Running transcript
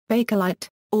Bakelite,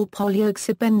 or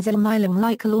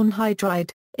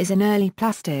polyoxybenzylmethylenglycolanhydride, is an early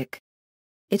plastic.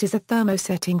 It is a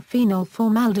thermosetting phenol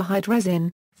formaldehyde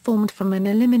resin, formed from an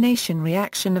elimination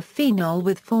reaction of phenol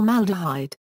with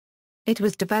formaldehyde. It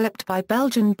was developed by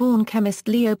Belgian-born chemist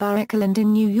Leo Baekeland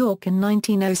in New York in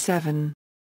 1907.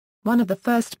 One of the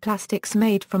first plastics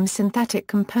made from synthetic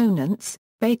components,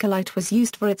 Bakelite was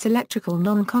used for its electrical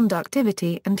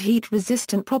non-conductivity and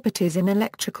heat-resistant properties in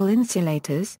electrical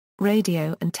insulators,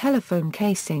 radio and telephone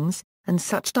casings, and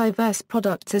such diverse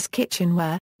products as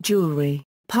kitchenware, jewelry,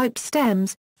 pipe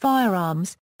stems,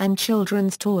 firearms, and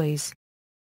children's toys.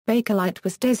 Bakelite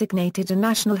was designated a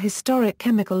National Historic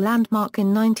Chemical Landmark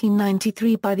in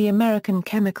 1993 by the American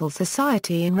Chemical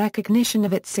Society in recognition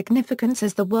of its significance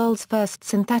as the world's first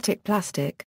synthetic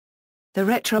plastic. The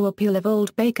retro appeal of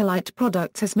old Bakelite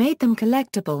products has made them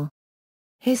collectible.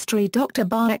 History: Dr.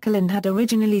 Baekeland had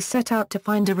originally set out to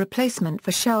find a replacement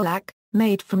for shellac,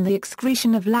 made from the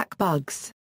excretion of lac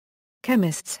bugs.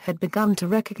 Chemists had begun to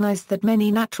recognize that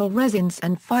many natural resins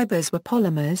and fibers were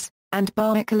polymers, and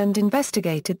Baekeland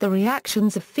investigated the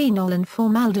reactions of phenol and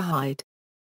formaldehyde.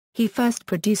 He first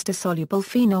produced a soluble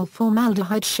phenol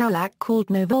formaldehyde shellac called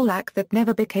Novolac that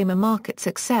never became a market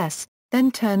success,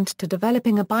 then turned to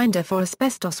developing a binder for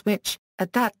asbestos which,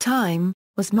 at that time,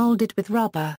 was molded with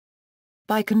rubber.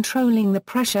 By controlling the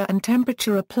pressure and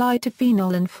temperature applied to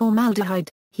phenol and formaldehyde,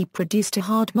 he produced a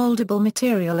hard moldable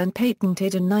material and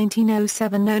patented in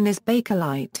 1907 known as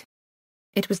Bakelite.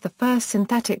 It was the first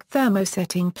synthetic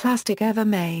thermosetting plastic ever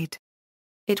made.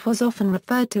 It was often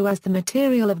referred to as the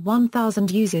material of 1,000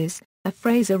 uses, a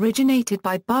phrase originated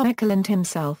by Baekeland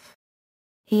himself.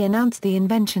 He announced the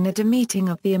invention at a meeting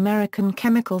of the American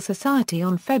Chemical Society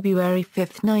on February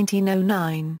 5,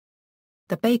 1909.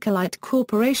 The Bakelite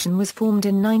Corporation was formed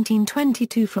in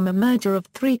 1922 from a merger of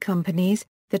three companies: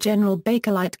 the General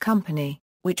Bakelite Company,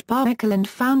 which Baekeland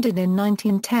founded in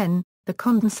 1910, the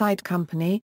Condensite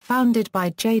Company, founded by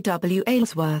J. W.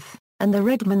 Aylesworth, and the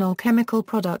Redmanol Chemical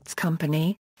Products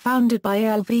Company, founded by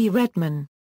L. V. Redman.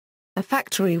 A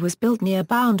factory was built near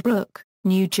Bound Brook,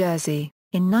 New Jersey,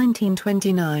 in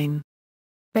 1929.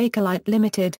 Bakelite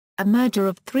Limited, a merger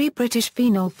of three British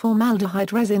phenol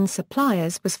formaldehyde resin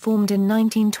suppliers, was formed in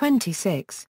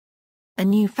 1926. A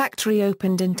new factory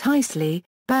opened in Tyseley,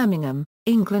 Birmingham,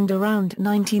 England around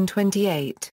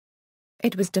 1928.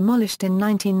 It was demolished in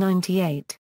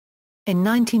 1998. In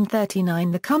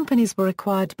 1939 the companies were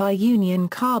acquired by Union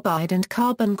Carbide and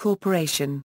Carbon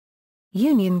Corporation.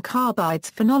 Union Carbide's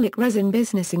phenolic resin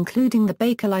business, including the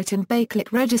Bakelite and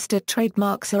BAY-kə-lyt registered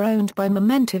trademarks, are owned by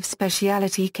Momentive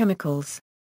Specialty Chemicals.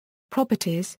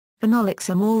 Properties: phenolics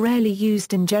are more rarely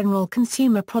used in general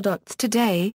consumer products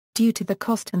today, due to the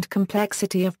cost and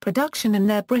complexity of production and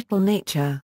their brittle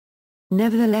nature.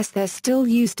 Nevertheless, they're still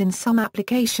used in some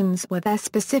applications where their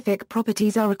specific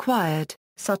properties are required,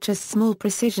 such as small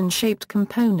precision-shaped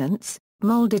components,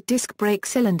 molded disc brake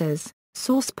cylinders,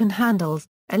 saucepan handles,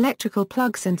 electrical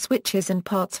plugs and switches, and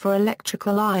parts for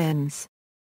electrical irons.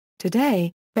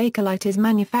 Today, Bakelite is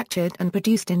manufactured and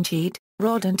produced in sheet,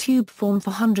 rod and tube form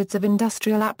for hundreds of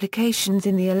industrial applications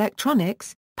in the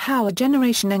electronics, power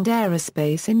generation and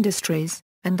aerospace industries,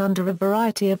 and under a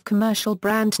variety of commercial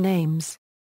brand names.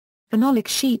 Phenolic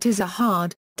sheet is a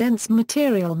hard, dense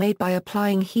material made by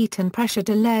applying heat and pressure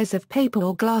to layers of paper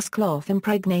or glass cloth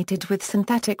impregnated with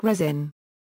synthetic resin.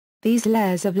 These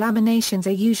layers of laminations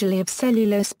are usually of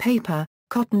cellulose paper,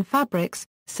 cotton fabrics,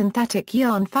 synthetic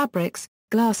yarn fabrics,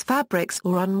 glass fabrics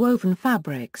or unwoven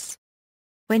fabrics.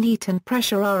 When heat and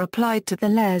pressure are applied to the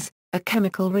layers, a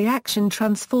chemical reaction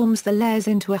transforms the layers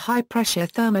into a high-pressure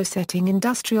thermosetting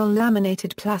industrial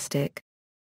laminated plastic.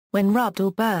 When rubbed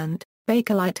or burned,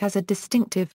 Bakelite has a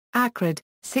distinctive, acrid,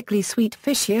 sickly sweet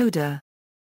fishy odor.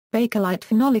 Bakelite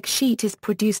phenolic sheet is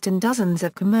produced in dozens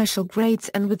of commercial grades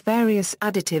and with various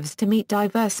additives to meet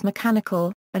diverse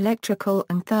mechanical, electrical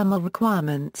and thermal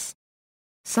requirements.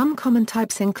 Some common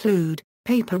types include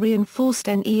paper reinforced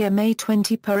NEMA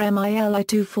 20 per mili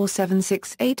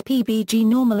 24768 PBG,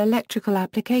 normal electrical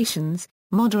applications,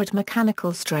 moderate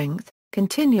mechanical strength,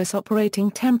 continuous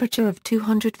operating temperature of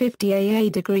 250 AA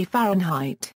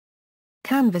Fahrenheit.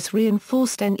 Canvas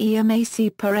reinforced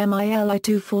NEMAC per mili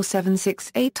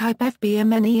 24768 type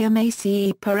FBM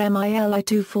NEMACE per mili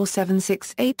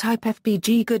 24768 type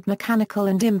FBG, good mechanical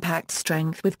and impact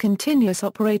strength with continuous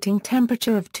operating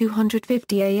temperature of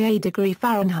 250 AA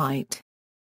Fahrenheit.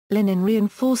 Linen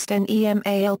reinforced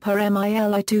NEMAL per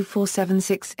mili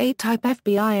 24768 type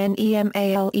FBI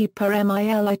NEMALE per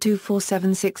mili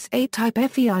 24768 type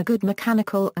FEI, good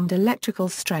mechanical and electrical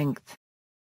strength.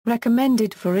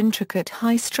 Recommended for intricate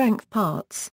high-strength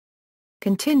parts.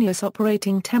 continuous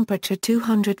operating temperature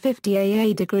 250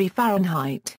 AA degree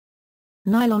Fahrenheit.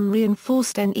 Nylon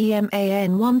reinforced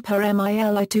NEMAN 1 per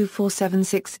MILI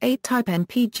 24768 type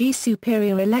NPG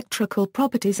superior electrical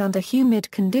properties under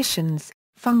humid conditions,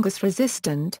 fungus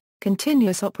resistant,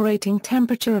 continuous operating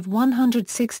temperature of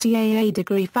 160 AA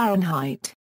degree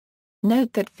Fahrenheit.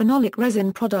 Note that phenolic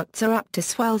resin products are apt to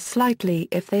swell slightly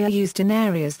if they are used in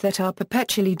areas that are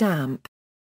perpetually damp.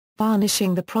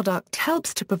 Varnishing the product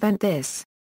helps to prevent this.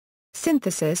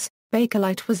 Synthesis: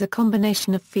 Bakelite was a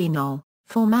combination of phenol,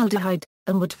 formaldehyde,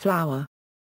 and wood flour.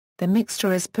 The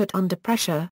mixture is put under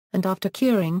pressure, and after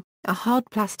curing, a hard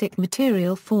plastic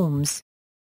material forms.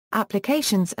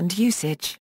 Applications and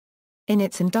usage. In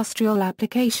its industrial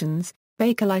applications,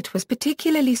 Bakelite was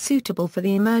particularly suitable for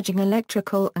the emerging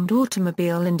electrical and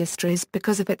automobile industries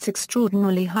because of its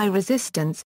extraordinarily high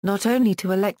resistance, not only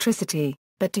to electricity,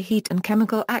 but to heat and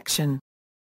chemical action.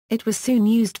 It was soon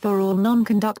used for all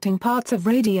non-conducting parts of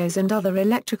radios and other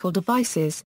electrical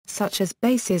devices, such as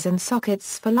bases and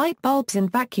sockets for light bulbs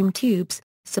and vacuum tubes,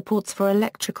 supports for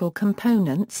electrical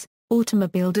components,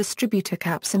 automobile distributor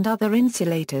caps and other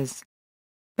insulators.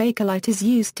 Bakelite is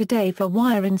used today for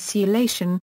wire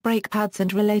insulation, brake pads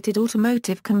and related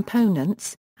automotive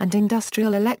components, and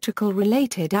industrial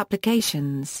electrical-related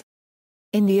applications.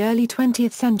 In the early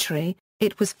 20th century,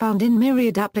 it was found in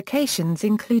myriad applications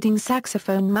including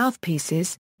saxophone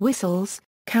mouthpieces, whistles,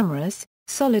 cameras,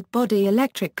 solid-body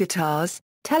electric guitars,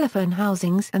 telephone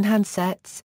housings and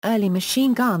handsets, early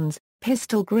machine guns,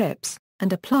 pistol grips,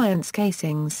 and appliance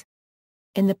casings.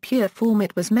 In the pure form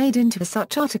it was made into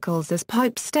such articles as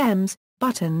pipe stems,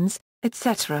 buttons,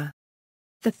 etc.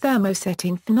 The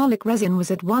thermosetting phenolic resin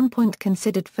was at one point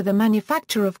considered for the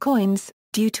manufacture of coins,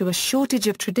 due to a shortage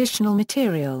of traditional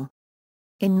material.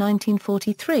 In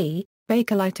 1943,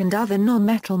 Bakelite and other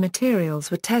non-metal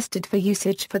materials were tested for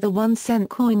usage for the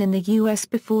 1-cent coin in the U.S.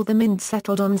 before the mint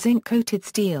settled on zinc-coated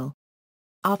steel.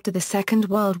 After the Second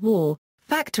World War,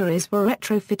 factories were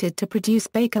retrofitted to produce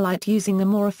Bakelite using a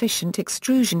more efficient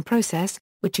extrusion process,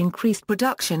 which increased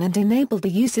production and enabled the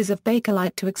uses of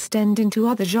Bakelite to extend into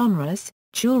other genres: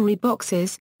 jewelry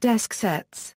boxes, desk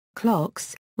sets,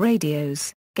 clocks,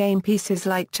 radios, game pieces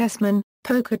like chessmen,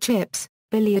 poker chips,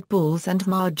 billiard balls and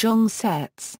mahjong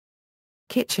sets.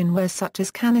 Kitchenware such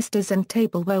as canisters and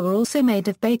tableware were also made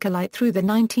of Bakelite through the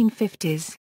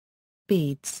 1950s.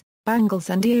 Beads, bangles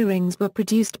and earrings were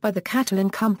produced by the Catalin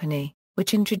Company,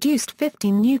 which introduced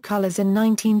 15 new colors in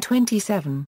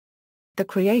 1927. The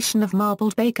creation of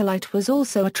marbled Bakelite was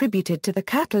also attributed to the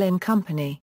Catalin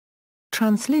Company.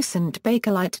 Translucent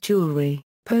Bakelite jewelry,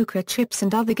 poker chips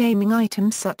and other gaming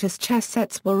items such as chess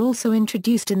sets were also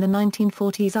introduced in the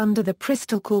 1940s under the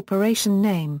Bristol Corporation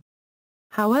name.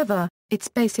 However, its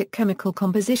basic chemical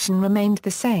composition remained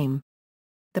the same.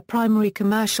 The primary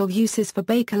commercial uses for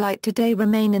Bakelite today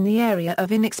remain in the area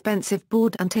of inexpensive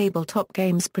board and tabletop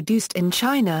games produced in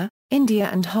China, India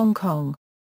and Hong Kong.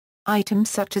 Items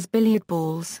such as billiard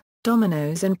balls,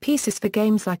 dominoes and pieces for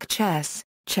games like chess,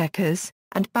 checkers,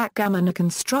 and backgammon are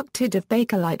constructed of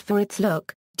Bakelite for its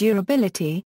look,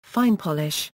 durability, fine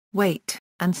polish, weight,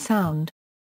 and sound.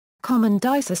 Common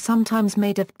dice are sometimes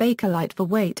made of Bakelite for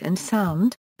weight and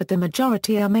sound, but the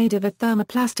majority are made of a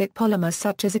thermoplastic polymer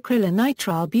such as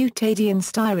acrylonitrile butadiene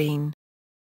styrene.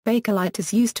 Bakelite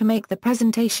is used to make the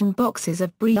presentation boxes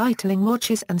of Breitling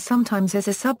watches and sometimes as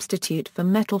a substitute for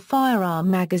metal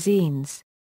firearm magazines.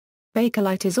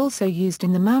 Bakelite is also used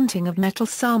in the mounting of metal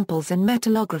samples and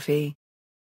metallography.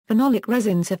 Phenolic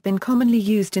resins have been commonly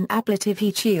used in ablative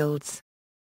heat shields.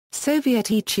 Soviet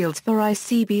heat shields for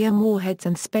ICBM warheads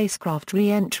and spacecraft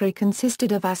re-entry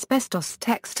consisted of asbestos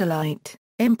textilite,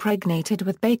 impregnated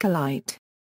with Bakelite.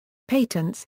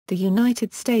 Patents: the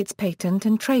United States Patent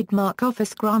and Trademark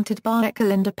Office granted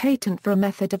BAY-kə-lyt a patent for a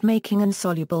method of making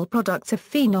insoluble products of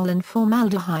phenol and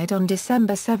formaldehyde on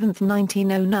December 7,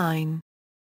 1909.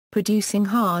 Producing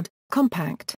hard,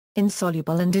 compact,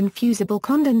 insoluble and infusible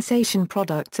condensation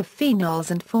products of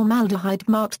phenols and formaldehyde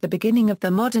marked the beginning of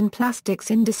the modern plastics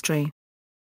industry.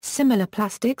 Similar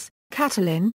plastics,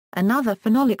 Catalin, another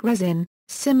phenolic resin,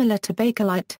 similar to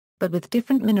Bakelite, but with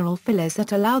different mineral fillers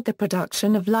that allowed the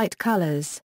production of light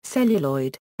colors.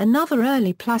 Celluloid, another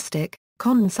early plastic,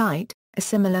 condensite, a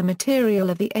similar material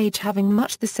of the age having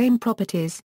much the same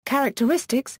properties,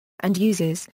 characteristics, and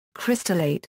uses.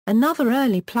 Crystallate, another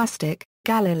early plastic,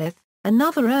 Galilith,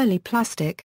 another early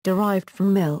plastic, derived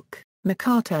from milk.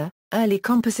 Micarta, early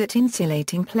composite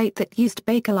insulating plate that used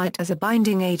Bakelite as a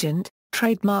binding agent,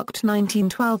 trademarked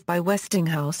 1912 by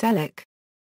Westinghouse Ehrlich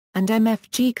and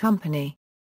MFG Company.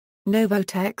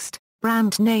 Novotext,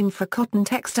 brand name for cotton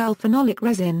textile phenolic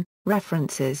resin.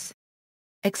 References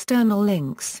External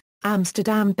links: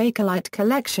 Amsterdam Bakelite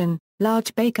Collection,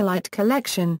 Large Bakelite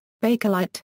Collection,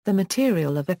 Bakelite, The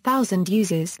Material of 1,000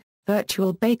 Uses,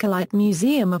 Virtual Bakelite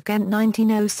Museum of Ghent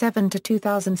 1907 to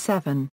 2007.